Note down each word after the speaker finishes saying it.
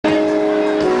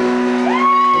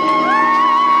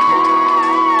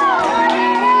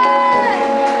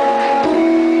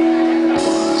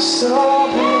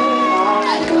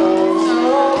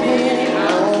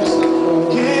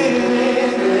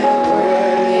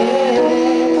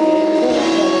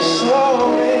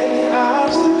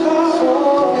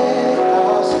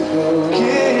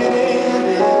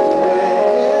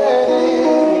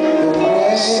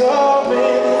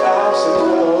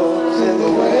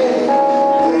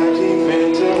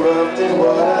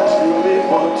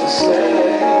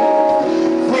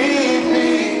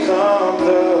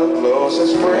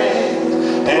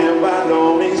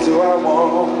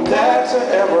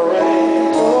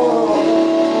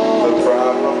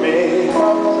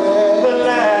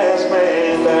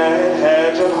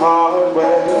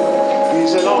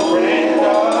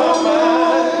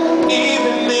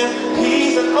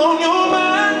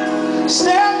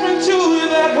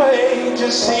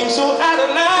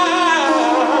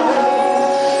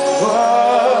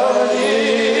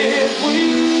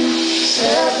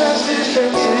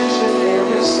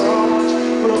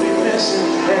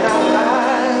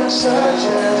such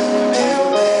a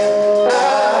feeling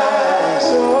I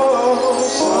so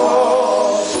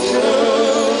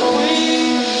should we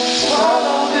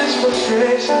swallow this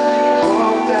frustration?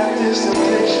 Hope that this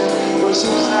temptation will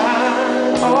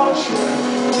subside, or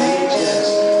should we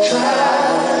just try?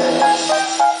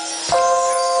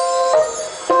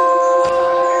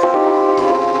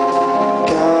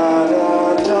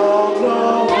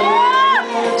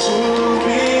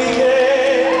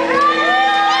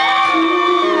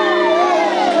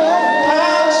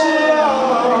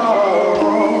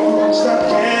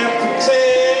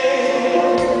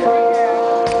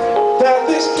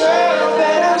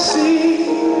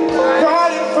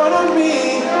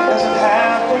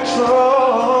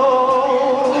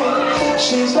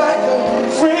 She's like a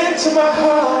friend to my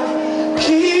heart,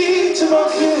 key to my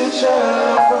future,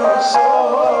 my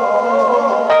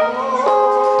soul.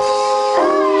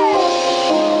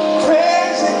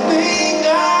 Crazy thing,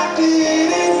 I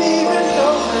didn't even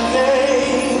know her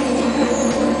name,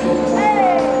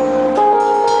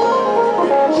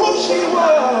 who she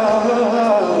was,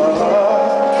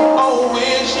 or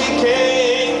where she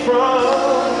came from.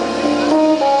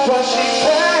 But she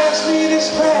passed me this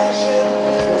passion,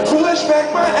 push back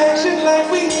my action like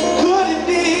we couldn't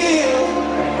deal.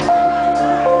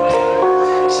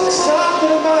 Said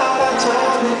something about our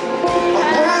timing, I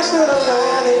passed it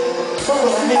around it for a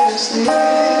minute still.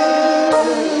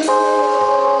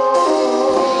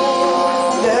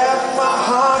 Left my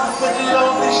heart with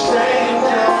lonely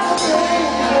stranger,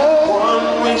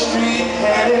 one-way street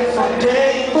headed for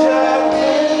danger.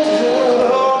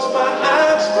 Closed my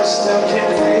eyes but still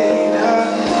can't fade her.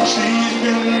 She's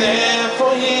been there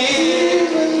for years.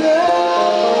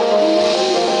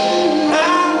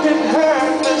 I've been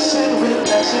hurt, listen with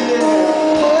lesson.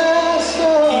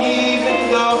 Even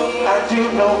though I do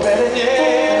know better,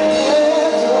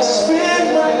 yeah. I spend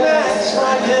my nights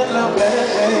finding love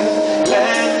better,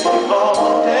 landing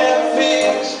on their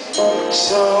fears.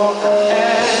 So